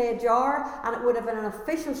broken the clay jar, and it would have been an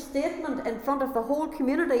official statement in front of the whole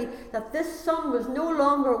community that this son was no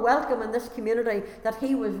longer welcome in this community, that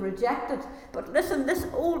he was rejected. But listen, this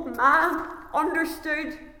old man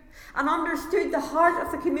understood the heart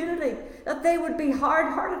of the community, that they would be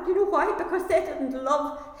hard-hearted. You know why? Because they didn't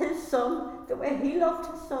love his son the way he loved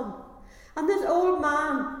his son. And this old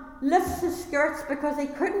man lifts his skirts because he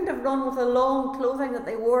couldn't have run with the long clothing that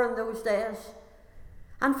they wore in those days.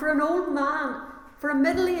 And for an old man, for a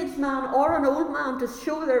middle-aged man or an old man to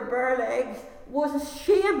show their bare legs was a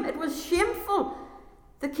shame. It was shameful.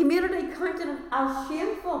 The community counted it as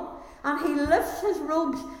shameful. And he lifts his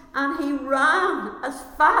robes and he ran as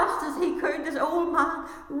fast as he could, this old man,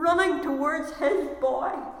 running towards his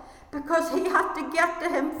boy, because he had to get to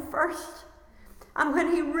him first. And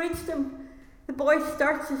when he reached him, the boy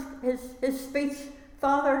starts his speech,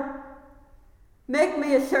 Father, make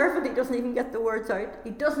me a servant. He doesn't even get the words out. He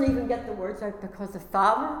doesn't even get the words out because the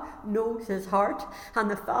father knows his heart, and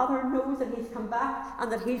the father knows that he's come back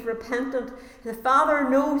and that he's repentant. The father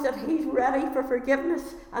knows that he's ready for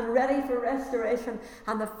forgiveness and ready for restoration,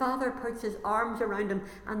 and the father puts his arms around him.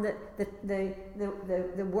 And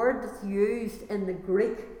the word that's used in the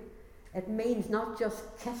Greek, it means not just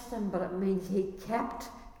kissed him, but it means he kept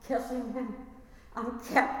kissing him and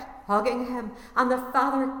kept hugging him. And the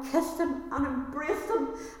father kissed him and embraced him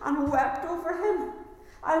and wept over him.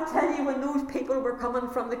 I'll tell you, when those people were coming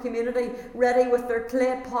from the community ready with their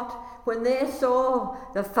clay pot, when they saw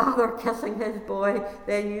the father kissing his boy,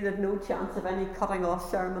 they knew they'd no chance of any cutting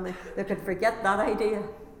off ceremony. They could forget that idea.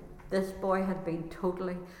 this boy had been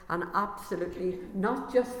totally and absolutely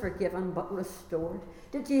not just forgiven but restored.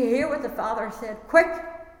 Did you hear what the father said? Quick,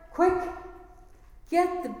 quick,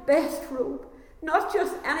 get the best robe. Not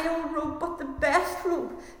just any old robe, but the best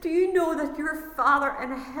robe. Do you know that your Father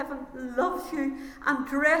in heaven loves you and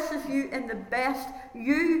dresses you in the best?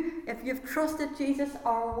 You, if you've trusted Jesus,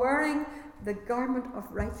 are wearing the garment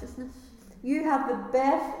of righteousness. You have the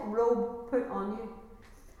best robe put on you.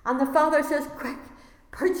 And the Father says, quick,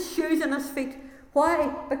 put shoes on his feet.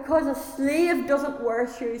 Why? Because a slave doesn't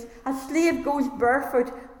wear shoes. A slave goes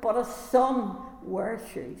barefoot, but a son wears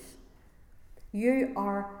shoes.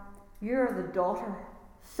 You're the daughter,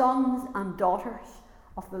 sons and daughters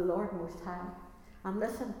of the Lord Most High. And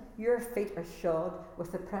listen, your feet are shod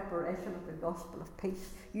with the preparation of the gospel of peace.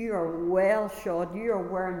 You are well shod. You are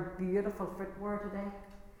wearing beautiful footwear today.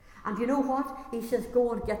 And you know what? He says,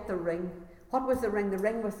 go and get the ring. What was the ring? The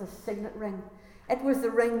ring was the signet ring. It was the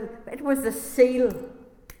ring, it was the seal.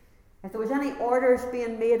 If there was any orders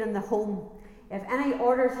being made in the home, if any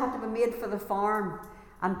orders had to be made for the farm,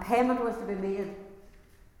 and payment was to be made,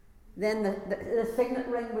 then the signet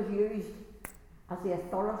ring was used as the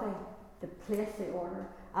authority to place the order,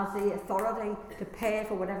 as the authority to pay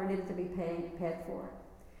for whatever needed to be paid for.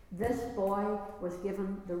 This boy was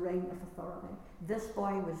given the ring of authority. This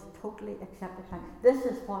boy was totally accepted. This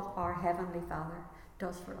is what our Heavenly Father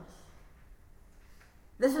does for us.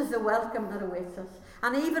 This is the welcome that awaits us.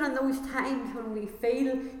 And even in those times when we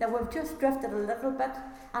feel that we've just drifted a little bit,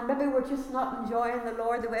 and maybe we're just not enjoying the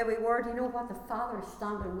Lord the way we were, do you know what? The Father is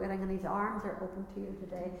standing waiting, and his arms are open to you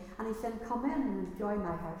today. And he's saying, come in and enjoy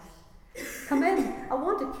my house. Come in. I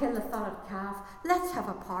want to kill the fatted calf. Let's have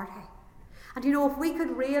a party. And you know, if we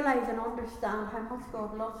could realise and understand how much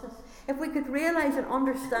God loves us, if we could realise and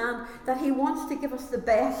understand that he wants to give us the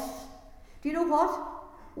best, do you know what?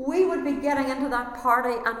 We would be getting into that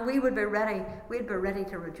party and we would be ready. We'd be ready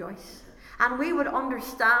to rejoice. And we would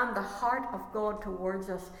understand the heart of God towards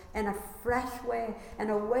us in a fresh way, in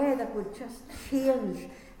a way that would just change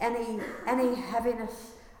any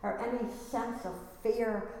heaviness or any sense of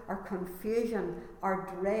fear or confusion or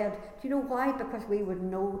dread. Do you know why? Because we would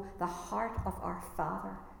know the heart of our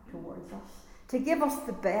Father towards us, to give us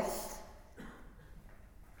the best.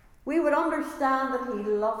 We would understand that he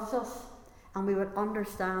loves us, and we would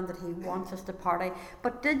understand that he wants us to party.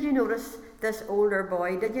 But did you notice this older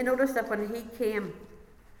boy? Did you notice that when he came,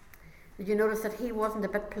 did you notice that he wasn't a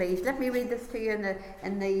bit pleased? Let me read this to you in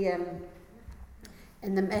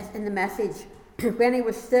the message. When he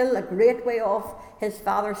was still a great way off, his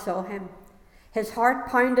father saw him. His heart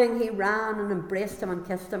pounding, he ran and embraced him and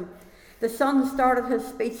kissed him. The son started his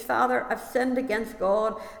speech. Father, I've sinned against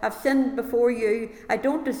God. I've sinned before you. I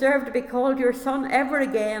don't deserve to be called your son ever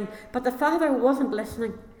again. But the father wasn't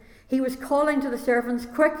listening. He was calling to the servants,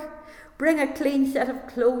 quick, bring a clean set of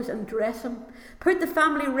clothes and dress him. Put the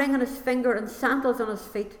family ring on his finger and sandals on his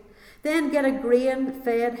feet. Then get a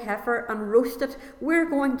grain-fed heifer and roast it. We're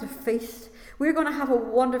going to feast. We're going to have a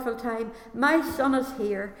wonderful time. My son is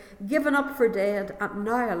here, given up for dead and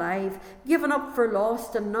now alive, given up for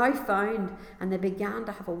lost and now found. And they began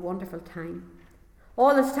to have a wonderful time.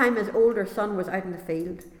 All this time his older son was out in the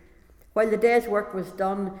field. While the day's work was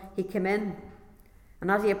done, he came in. And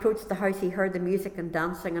as he approached the house, he heard the music and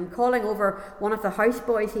dancing. And calling over one of the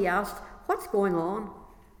houseboys, he asked, what's going on?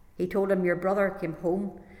 He told him, your brother came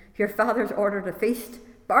home. Your father's ordered a feast,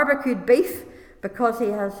 barbecued beef, because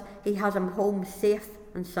he has him home safe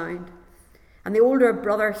and sound. And the older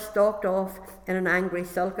brother stalked off in an angry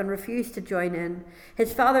sulk and refused to join in.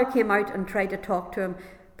 His father came out and tried to talk to him,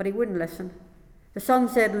 but he wouldn't listen. The son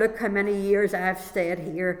said, look how many years I have stayed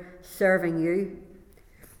here serving you.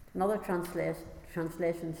 Another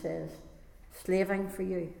translation says, slaving for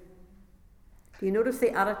you. Do you notice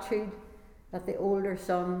the attitude that the older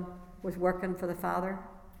son was working for the father?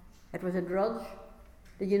 It was a drudge.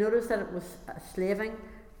 Did you notice that it was slaving,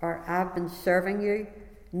 or I've been serving you,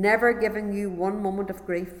 never giving you one moment of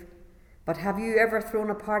grief? But have you ever thrown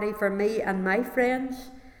a party for me and my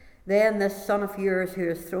friends? Then this son of yours who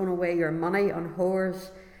has thrown away your money on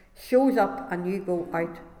whores shows up and you go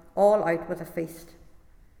out, all out with a feast.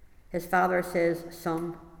 His father says,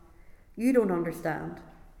 son, you don't understand.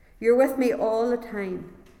 You're with me all the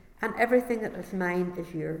time, and everything that is mine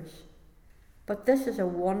is yours. But this is a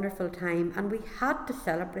wonderful time, and we had to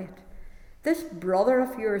celebrate. This brother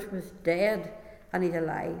of yours was dead, and he's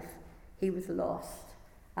alive. He was lost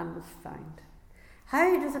and was found.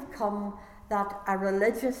 How does it come that a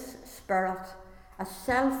religious spirit, a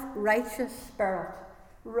self-righteous spirit,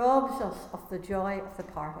 robs us of the joy of the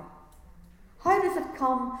party? How does it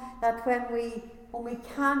come that when we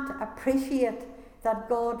can't appreciate that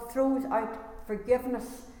God throws out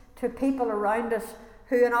forgiveness to people around us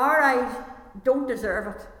who in our eyes don't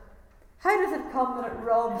deserve it? How does it come that it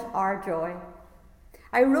robs our joy?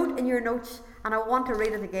 I wrote in your notes, and I want to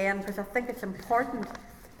read it again because I think it's important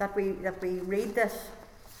that we read this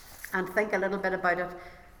and think a little bit about it.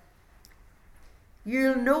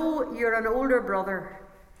 You'll know you're an older brother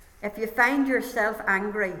if you find yourself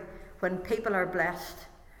angry when people are blessed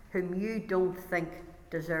whom you don't think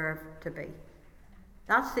deserve to be.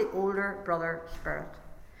 That's the older brother spirit.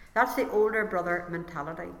 That's the older brother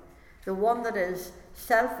mentality. The one that is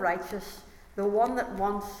self-righteous, the one that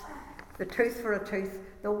wants the tooth for a tooth,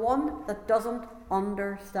 the one that doesn't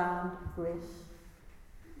understand grace.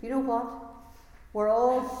 You know what? We're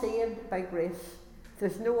all saved by grace.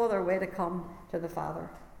 There's no other way to come to the Father.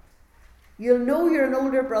 You'll know you're an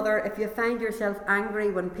older brother if you find yourself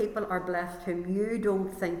angry when people are blessed whom you don't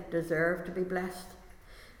think deserve to be blessed.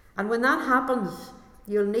 And when that happens,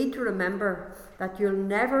 you'll need to remember that you'll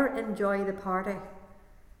never enjoy the party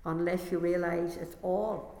unless you realise it's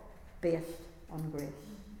all based on grace.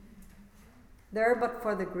 There but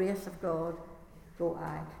for the grace of God go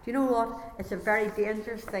I. Do you know what? It's a very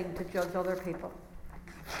dangerous thing to judge other people.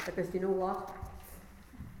 Because do you know what?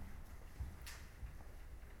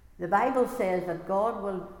 The Bible says that God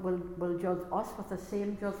will judge us with the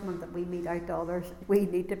same judgment that we mete out to others. We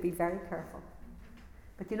need to be very careful.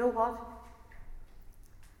 But you know what?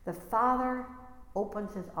 The Father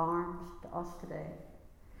opens his arms to us today.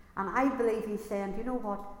 And I believe he's saying, do you know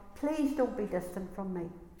what? Please don't be distant from me.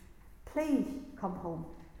 Please come home.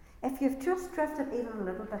 If you've just drifted even a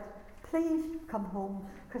little bit, please come home,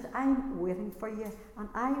 because I'm waiting for you and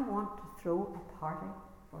I want to throw a party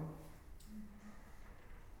for you.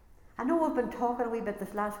 I know we've been talking a wee bit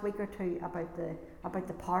this last week or two about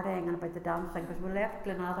the partying and about the dancing, because we left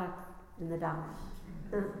Glenada in the dance.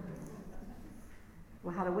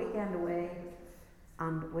 We had a weekend away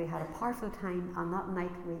and we had a powerful time, and that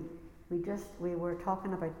night we were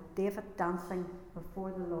talking about David dancing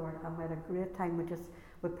before the Lord, and we had a great time.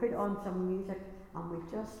 We put on some music and we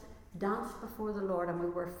just danced before the Lord, and we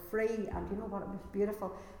were free, and you know what, it was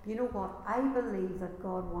beautiful. But you know what, I believe that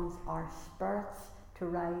God wants our spirits to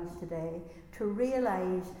rise today, to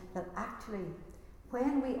realise that actually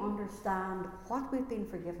when we understand what we've been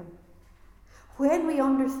forgiven, when we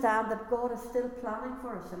understand that God is still planning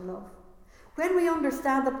for us in love, when we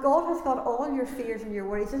understand that God has got all your fears and your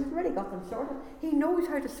worries, He's already got them sorted. He knows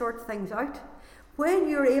how to sort things out. When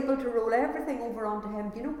you're able to roll everything over onto Him,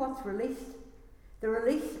 do you know what's released? The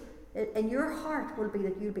release in your heart will be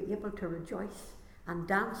that you'll be able to rejoice and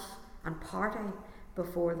dance and party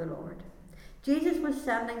before the Lord. Jesus was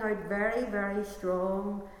sending out very, very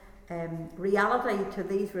strong reality to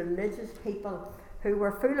these religious people who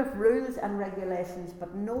were full of rules and regulations,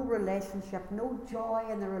 but no relationship, no joy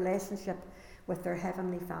in the relationship with their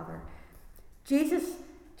Heavenly Father. Jesus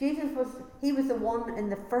was the one in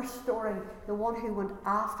the first story, the one who went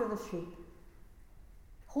after the sheep.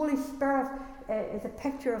 Holy Spirit is a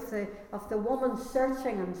picture of the woman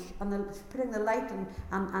searching and putting the light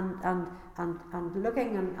and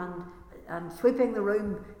looking and sweeping the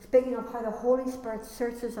room, speaking of how the Holy Spirit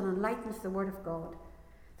searches and enlightens the Word of God.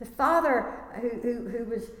 The Father who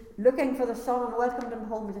was looking for the Son and welcomed him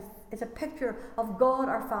home is a picture of God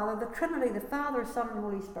our Father, the Trinity, the Father, Son and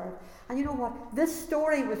Holy Spirit. And you know what? This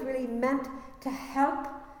story was really meant to help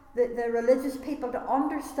the religious people to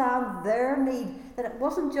understand their need, that it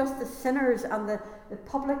wasn't just the sinners and the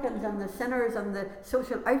publicans and the sinners and the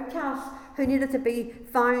social outcasts who needed to be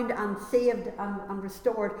found and saved and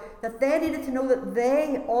restored, that they needed to know that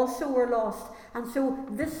they also were lost. And so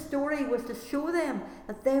this story was to show them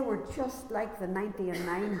that they were just like the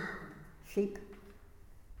 99 sheep,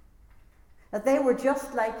 that they were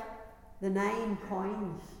just like the 9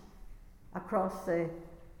 coins across the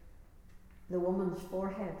woman's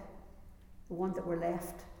forehead, the ones that were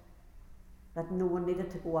left, that no one needed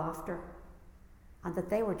to go after, and that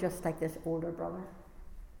they were just like this older brother,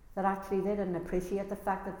 that actually they didn't appreciate the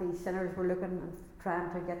fact that these sinners were looking and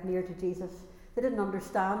trying to get near to Jesus. They didn't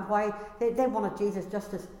understand why they wanted Jesus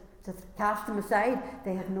just to cast them aside.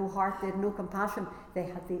 They had no heart, they had no compassion. They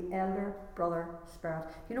had the elder brother spirit.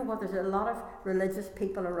 You know what, there's a lot of religious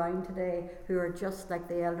people around today who are just like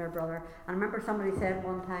the elder brother. And I remember somebody said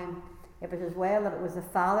one time, it was as well that it was the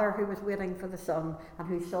Father who was waiting for the Son and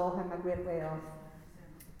who saw him a great way off.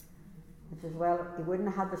 It's as well, he wouldn't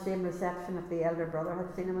have had the same reception if the elder brother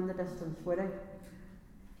had seen him in the distance, would he?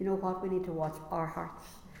 You know what, we need to watch our hearts,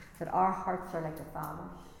 that our hearts are like the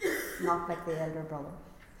Father's, not like the elder brother's.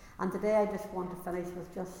 And today I just want to finish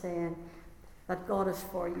with just saying that God is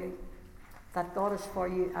for you. that God is for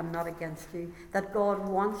you and not against you, that God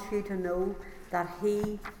wants you to know that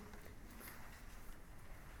He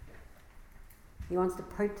wants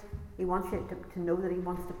you to know that He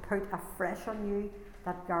wants to put afresh on you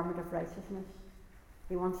that garment of righteousness.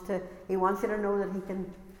 He wants you to know that He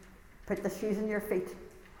can put the shoes on your feet.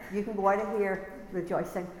 You can go out of here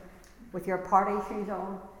rejoicing with your party shoes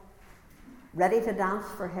on, ready to dance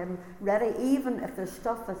for Him, ready even if there's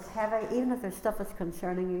stuff that's heavy, even if there's stuff that's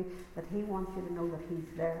concerning you, that He wants you to know that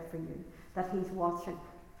He's there for you, that He's watching.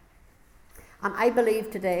 And I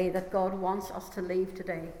believe today that God wants us to leave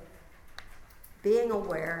today being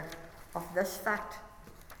aware of this fact,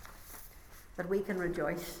 that we can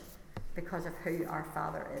rejoice because of who our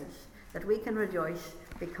Father is, that we can rejoice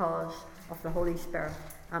because of the Holy Spirit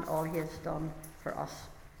and all He has done for us.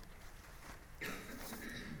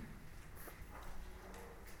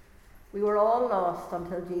 We were all lost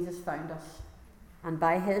until Jesus found us, and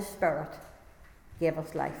by His Spirit gave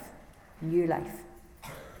us life, new life.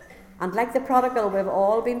 And like the prodigal, we've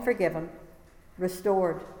all been forgiven,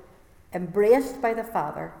 restored, embraced by the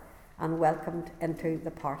Father, and welcomed into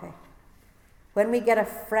the party. When we get a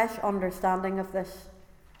fresh understanding of this,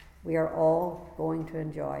 we are all going to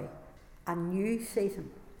enjoy a new season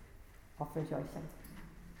of rejoicing.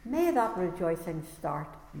 May that rejoicing start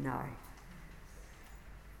now.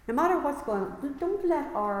 No matter what's going on, don't let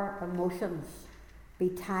our emotions be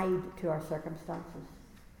tied to our circumstances.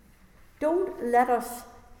 Don't let us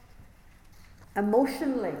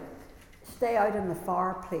emotionally stay out in the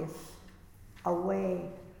far place, away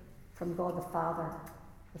from God the Father,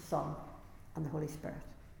 the Son, and the Holy Spirit.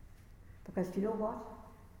 Because do you know what?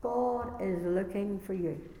 God is looking for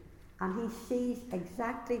you. And He sees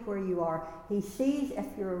exactly where you are. He sees if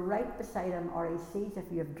you're right beside Him, or He sees if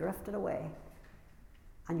you have drifted away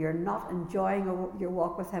and you're not enjoying your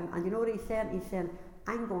walk with Him. And you know what He's saying? He's saying,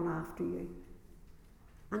 I'm going after you.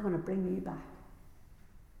 I'm going to bring you back.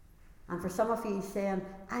 And for some of you, He's saying,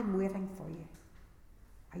 I'm waiting for you.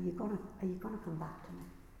 Are you going to come back to me?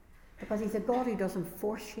 Because He's a God who doesn't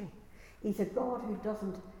force you. He's a God who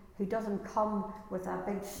doesn't come with a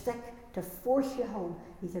big stick to force you home.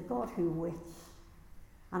 He's a God who waits.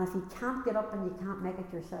 And if you can't get up and you can't make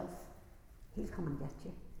it yourself, He'll come and get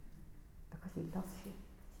you. Because He loves you.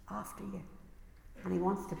 He's after you. And He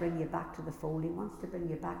wants to bring you back to the fold. He wants to bring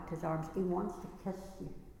you back to His arms. He wants to kiss you.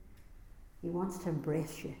 He wants to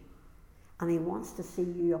embrace you. And He wants to see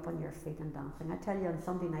you up on your feet and dancing. I tell you, on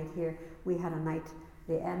Sunday night here, we had a night,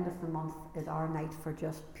 the end of the month is our night for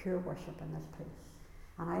just pure worship in this place.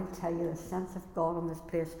 And I'll tell you, the sense of God in this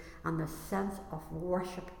place and the sense of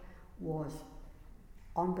worship was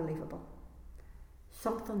unbelievable.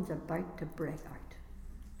 Something's about to break out.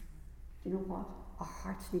 You know what? Our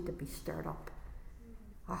hearts need to be stirred up.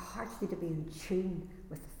 Our hearts need to be in tune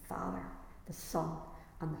with the Father, the Son,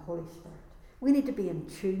 and the Holy Spirit. We need to be in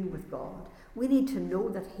tune with God. We need to know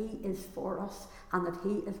that He is for us and that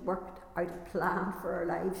He has worked out a plan for our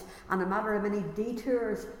lives. And no matter how many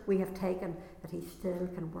detours we have taken, that He still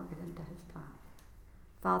can work it into His plan.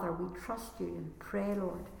 Father, we trust You and pray,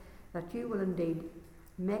 Lord, that You will indeed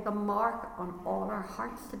make a mark on all our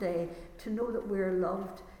hearts today to know that we're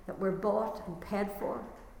loved, that we're bought and paid for,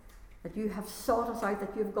 that You have sought us out,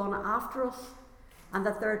 that You've gone after us, and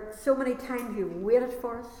that there are so many times You've waited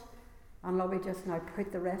for us. And Lord, we just now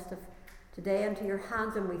put the rest of today into Your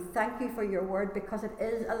hands, and we thank You for Your word, because it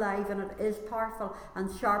is alive and it is powerful and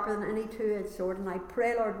sharper than any two-edged sword. And I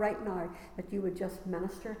pray, Lord, right now that You would just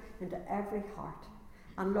minister into every heart.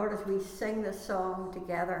 And Lord, as we sing this song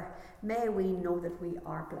together, may we know that we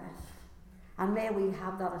are blessed. And may we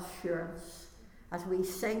have that assurance. As we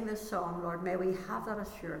sing this song, Lord, may we have that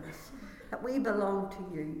assurance that we belong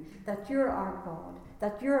to You, that You're our God,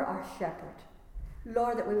 that You're our shepherd.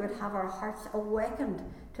 Lord, that we would have our hearts awakened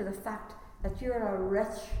to the fact that You're a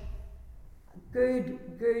rich,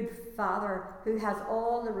 good Father who has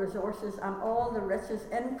all the resources and all the riches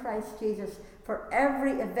in Christ Jesus for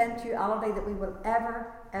every eventuality that we will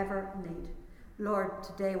ever need. Lord,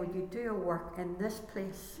 today would You do a work in this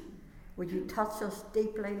place? Would You touch us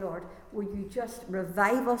deeply, Lord? Would You just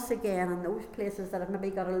revive us again in those places that have maybe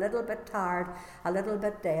got a little bit tired, a little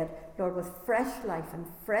bit dead? Lord, with fresh life and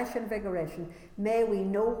fresh invigoration, may we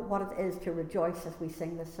know what it is to rejoice as we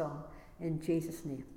sing this song. In Jesus' name.